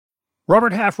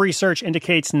Robert Half research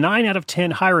indicates 9 out of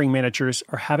 10 hiring managers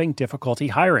are having difficulty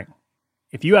hiring.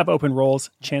 If you have open roles,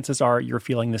 chances are you're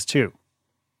feeling this too.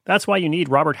 That's why you need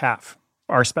Robert Half.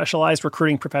 Our specialized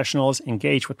recruiting professionals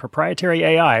engage with proprietary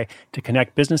AI to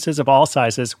connect businesses of all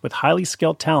sizes with highly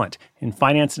skilled talent in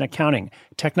finance and accounting,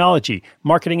 technology,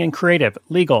 marketing and creative,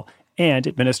 legal, and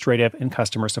administrative and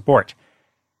customer support.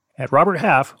 At Robert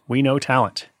Half, we know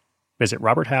talent. Visit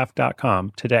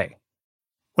roberthalf.com today.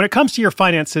 When it comes to your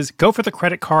finances, go for the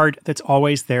credit card that's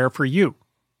always there for you.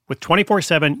 With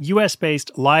 24/7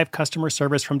 US-based live customer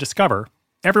service from Discover,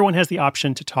 everyone has the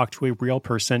option to talk to a real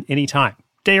person anytime,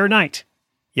 day or night.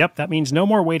 Yep, that means no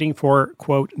more waiting for,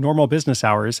 quote, normal business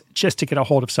hours just to get a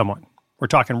hold of someone. We're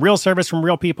talking real service from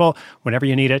real people whenever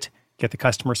you need it. Get the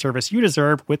customer service you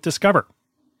deserve with Discover.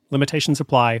 Limitations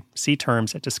apply. See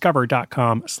terms at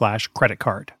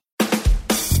discover.com/creditcard.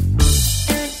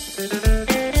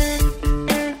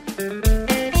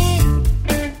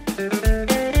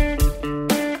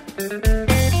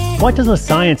 What does a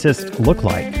scientist look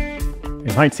like?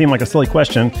 It might seem like a silly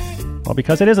question. Well,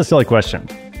 because it is a silly question.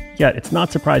 Yet, it's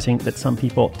not surprising that some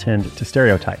people tend to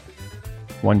stereotype.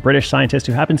 One British scientist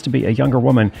who happens to be a younger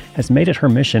woman has made it her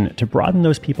mission to broaden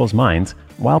those people's minds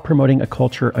while promoting a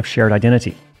culture of shared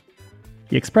identity.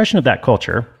 The expression of that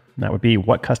culture, that would be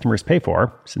what customers pay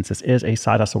for, since this is a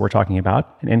side hustle we're talking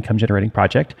about, an income-generating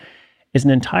project, is an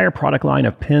entire product line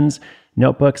of pins,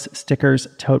 notebooks, stickers,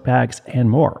 tote bags, and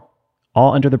more,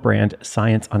 all under the brand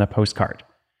Science on a Postcard.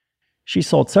 She's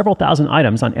sold several thousand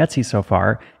items on Etsy so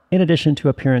far, in addition to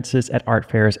appearances at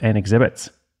art fairs and exhibits.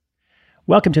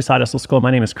 Welcome to Side Hustle School. My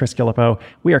name is Chris Gillipo.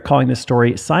 We are calling this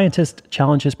story Scientist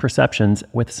Challenges Perceptions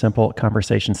with Simple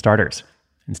Conversation Starters.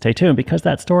 And stay tuned because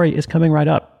that story is coming right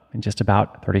up in just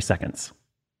about 30 seconds.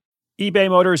 eBay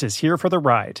Motors is here for the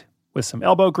ride. With some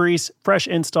elbow grease, fresh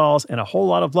installs, and a whole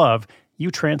lot of love,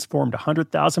 you transformed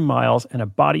 100,000 miles and a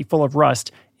body full of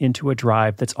rust into a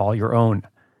drive that's all your own.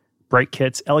 Brake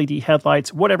kits, LED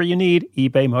headlights, whatever you need,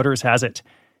 eBay Motors has it.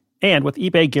 And with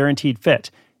eBay Guaranteed Fit,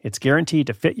 it's guaranteed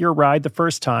to fit your ride the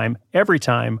first time, every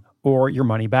time, or your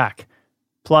money back.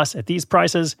 Plus, at these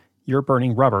prices, you're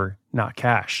burning rubber, not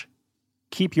cash.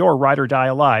 Keep your ride or die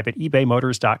alive at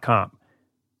ebaymotors.com.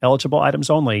 Eligible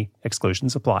items only,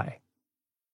 exclusions apply.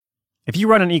 If you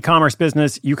run an e-commerce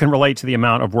business, you can relate to the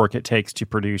amount of work it takes to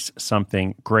produce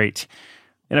something great.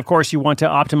 And of course, you want to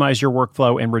optimize your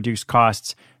workflow and reduce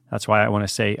costs. That's why I want to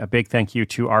say a big thank you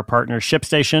to our partner,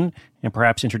 ShipStation, and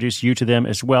perhaps introduce you to them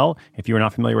as well. If you are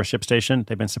not familiar with ShipStation,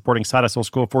 they've been supporting Side Hustle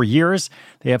School for years.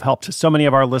 They have helped so many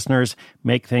of our listeners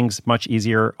make things much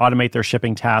easier, automate their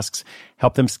shipping tasks,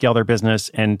 help them scale their business,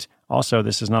 and also,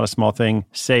 this is not a small thing,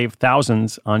 save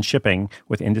thousands on shipping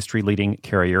with industry-leading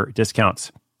carrier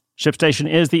discounts. ShipStation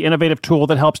is the innovative tool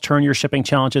that helps turn your shipping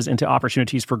challenges into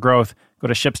opportunities for growth. Go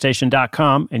to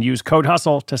ShipStation.com and use code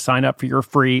HUSTLE to sign up for your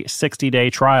free 60-day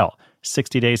trial.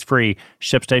 60 days free.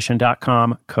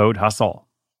 ShipStation.com, code HUSTLE.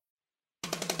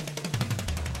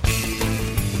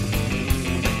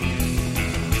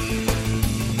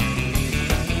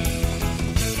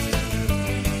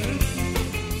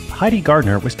 Heidi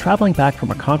Gardner was traveling back from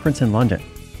a conference in London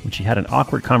when she had an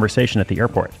awkward conversation at the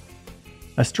airport.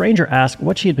 A stranger asked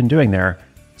what she had been doing there,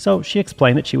 so she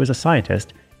explained that she was a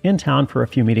scientist in town for a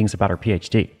few meetings about her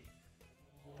PhD.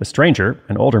 The stranger,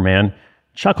 an older man,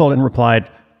 chuckled and replied,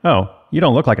 "Oh, you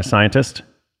don't look like a scientist."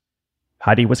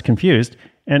 Heidi was confused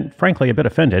and, frankly, a bit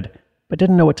offended, but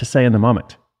didn't know what to say in the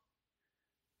moment.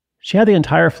 She had the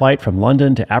entire flight from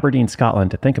London to Aberdeen,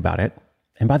 Scotland to think about it,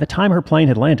 and by the time her plane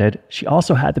had landed, she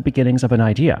also had the beginnings of an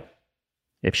idea.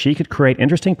 If she could create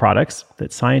interesting products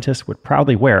that scientists would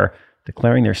proudly wear,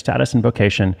 declaring their status and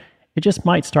vocation, it just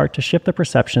might start to shift the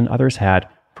perception others had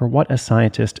for what a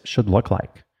scientist should look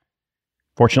like.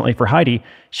 Fortunately for Heidi,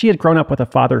 she had grown up with a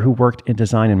father who worked in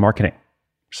design and marketing.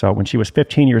 So when she was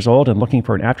 15 years old and looking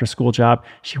for an after-school job,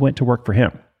 she went to work for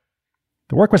him.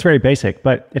 The work was very basic,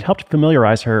 but it helped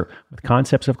familiarize her with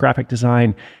concepts of graphic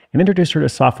design and introduced her to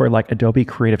software like Adobe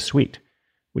Creative Suite,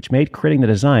 which made creating the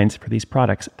designs for these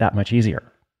products that much easier.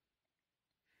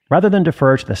 Rather than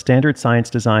defer to the standard science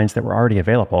designs that were already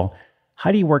available,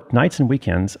 Heidi worked nights and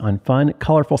weekends on fun,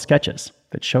 colorful sketches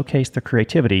that showcased the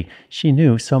creativity she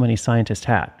knew so many scientists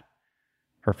had.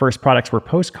 Her first products were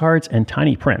postcards and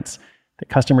tiny prints that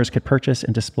customers could purchase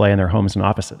and display in their homes and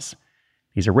offices.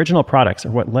 These original products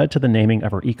are what led to the naming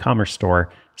of her e-commerce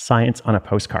store, Science on a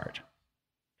Postcard.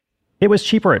 It was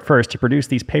cheaper at first to produce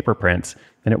these paper prints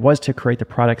than it was to create the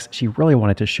products she really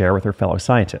wanted to share with her fellow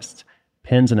scientists.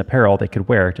 Pins and apparel they could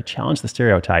wear to challenge the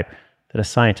stereotype that a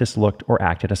scientist looked or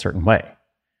acted a certain way.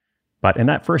 But in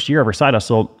that first year of her side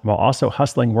hustle, while also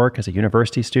hustling work as a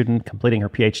university student, completing her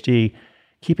PhD,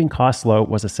 keeping costs low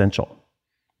was essential.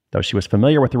 Though she was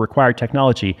familiar with the required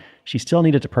technology, she still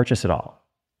needed to purchase it all.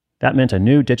 That meant a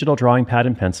new digital drawing pad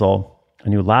and pencil, a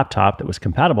new laptop that was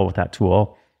compatible with that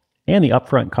tool, and the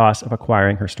upfront cost of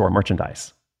acquiring her store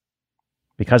merchandise.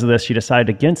 Because of this, she decided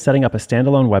against setting up a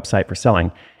standalone website for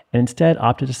selling and instead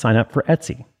opted to sign up for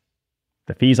Etsy.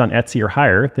 The fees on Etsy are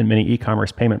higher than many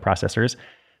e-commerce payment processors,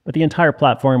 but the entire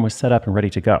platform was set up and ready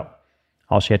to go.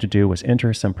 All she had to do was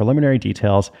enter some preliminary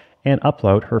details and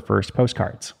upload her first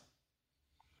postcards.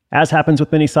 As happens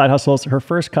with many side hustles, her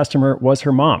first customer was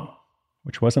her mom,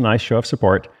 which was a nice show of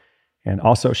support. And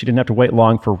also, she didn't have to wait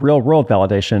long for real-world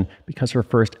validation because her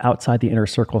first outside the inner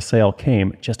circle sale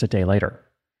came just a day later.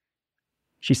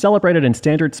 She celebrated in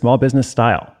standard small business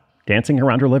style, dancing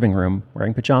around her living room,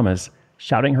 wearing pajamas,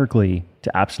 shouting her glee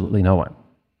to absolutely no one.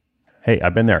 Hey,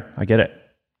 I've been there. I get it.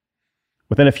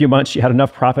 Within a few months, she had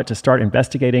enough profit to start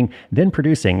investigating, then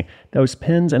producing those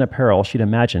pins and apparel she'd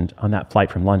imagined on that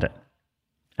flight from London.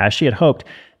 As she had hoped,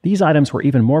 these items were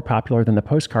even more popular than the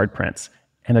postcard prints,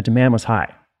 and the demand was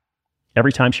high.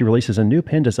 Every time she releases a new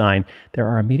pin design, there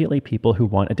are immediately people who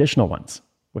want additional ones,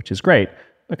 which is great,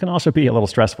 but can also be a little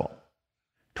stressful.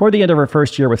 Toward the end of her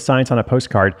first year with Science on a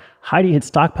Postcard, Heidi had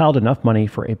stockpiled enough money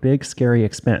for a big, scary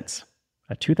expense,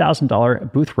 a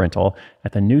 $2,000 booth rental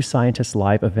at the New Scientist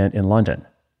Live event in London,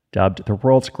 dubbed the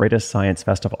world's greatest science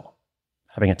festival.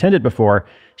 Having attended before,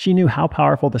 she knew how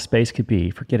powerful the space could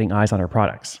be for getting eyes on her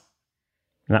products.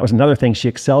 And that was another thing she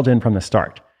excelled in from the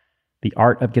start, the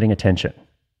art of getting attention.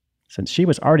 Since she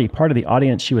was already part of the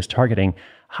audience she was targeting,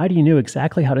 Heidi knew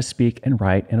exactly how to speak and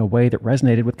write in a way that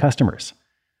resonated with customers.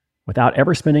 Without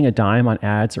ever spending a dime on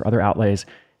ads or other outlays,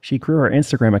 she grew her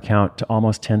Instagram account to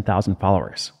almost 10,000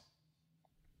 followers.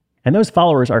 And those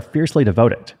followers are fiercely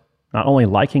devoted, not only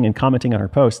liking and commenting on her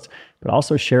posts, but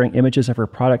also sharing images of her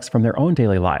products from their own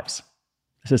daily lives.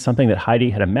 This is something that Heidi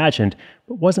had imagined,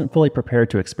 but wasn't fully prepared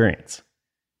to experience.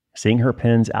 Seeing her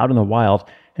pins out in the wild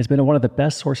has been one of the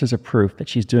best sources of proof that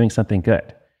she's doing something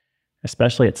good,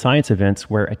 especially at science events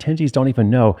where attendees don't even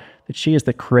know that she is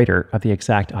the creator of the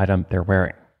exact item they're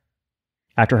wearing.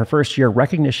 After her first year,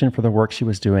 recognition for the work she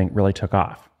was doing really took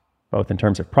off, both in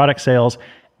terms of product sales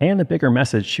and the bigger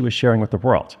message she was sharing with the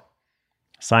world.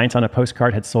 Science on a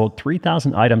Postcard had sold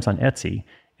 3,000 items on Etsy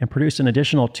and produced an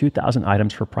additional 2,000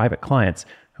 items for private clients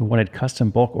who wanted custom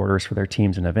bulk orders for their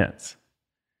teams and events.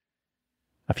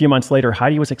 A few months later,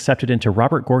 Heidi was accepted into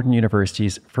Robert Gordon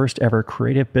University's first ever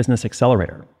Creative Business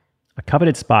Accelerator, a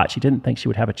coveted spot she didn't think she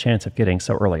would have a chance of getting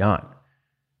so early on.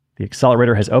 The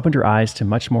accelerator has opened her eyes to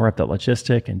much more of the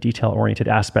logistic and detail-oriented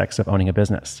aspects of owning a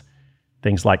business.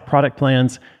 Things like product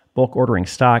plans, bulk ordering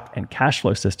stock, and cash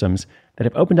flow systems that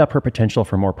have opened up her potential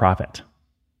for more profit.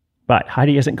 But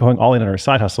Heidi isn't going all in on her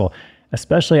side hustle,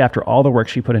 especially after all the work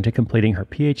she put into completing her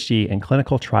PhD in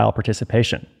clinical trial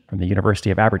participation from the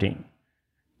University of Aberdeen.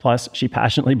 Plus, she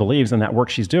passionately believes in that work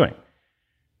she's doing.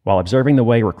 While observing the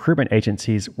way recruitment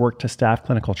agencies work to staff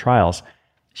clinical trials,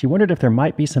 she wondered if there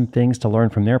might be some things to learn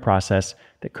from their process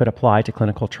that could apply to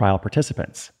clinical trial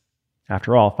participants.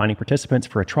 After all, finding participants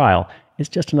for a trial is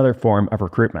just another form of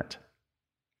recruitment.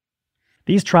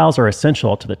 These trials are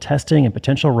essential to the testing and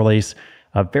potential release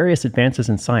of various advances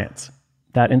in science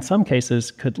that, in some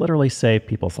cases, could literally save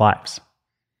people's lives.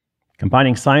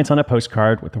 Combining Science on a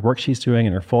Postcard with the work she's doing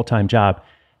in her full-time job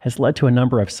has led to a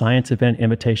number of science event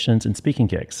invitations and speaking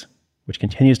gigs, which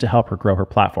continues to help her grow her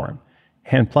platform,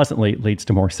 and pleasantly leads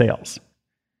to more sales.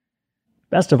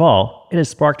 Best of all, it has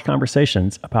sparked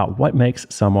conversations about what makes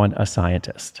someone a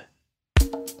scientist.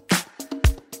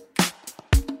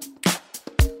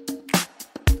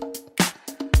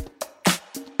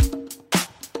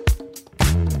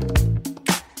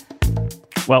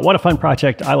 Well, what a fun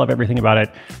project. I love everything about it.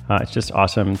 It's just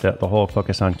awesome, the whole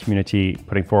focus on community,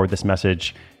 putting forward this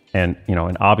message, and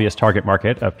an obvious target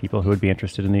market of people who would be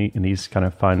interested in these kind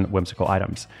of fun, whimsical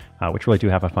items, which really do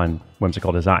have a fun,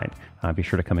 whimsical design. Be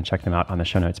sure to come and check them out on the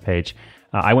show notes page.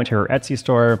 I went to her Etsy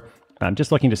store. I'm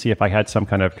just looking to see if I had some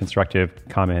kind of constructive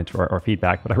comment or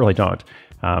feedback, but I really don't.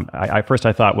 First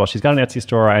I thought, well, she's got an Etsy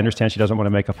store. I understand she doesn't want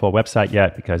to make a full website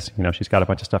yet because she's got a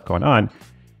bunch of stuff going on.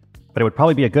 But it would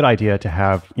probably be a good idea to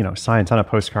have,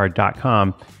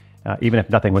 scienceonapostcard.com, even if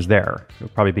nothing was there. It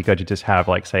would probably be good to just have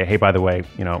say, hey, by the way,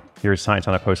 here's Science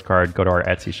on a Postcard, go to our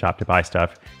Etsy shop to buy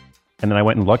stuff. And then I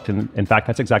went and looked, and in fact,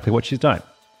 that's exactly what she's done.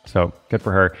 So good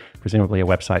for her. Presumably a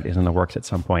website is in the works at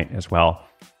some point as well.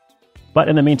 But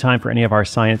in the meantime, for any of our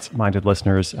science-minded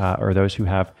listeners or those who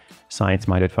have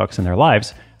science-minded folks in their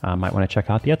lives, might want to check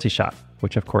out the Etsy shop,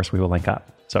 which of course we will link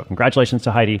up. So congratulations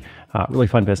to Heidi. Really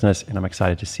fun business, and I'm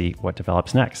excited to see what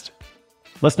develops next.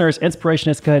 Listeners, inspiration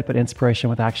is good, but inspiration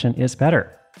with action is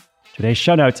better. Today's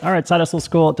show notes are at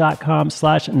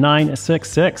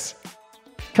sidehustleschool.com/966.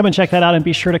 Come and check that out, and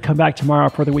be sure to come back tomorrow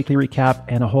for the weekly recap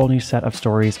and a whole new set of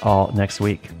stories all next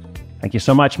week. Thank you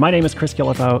so much. My name is Chris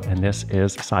Guillebeau, and this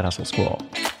is Side Hustle School.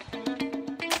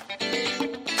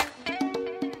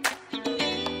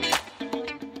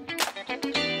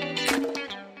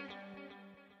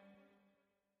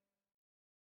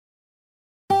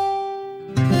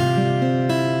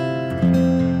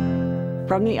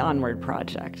 From the Onward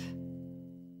Project.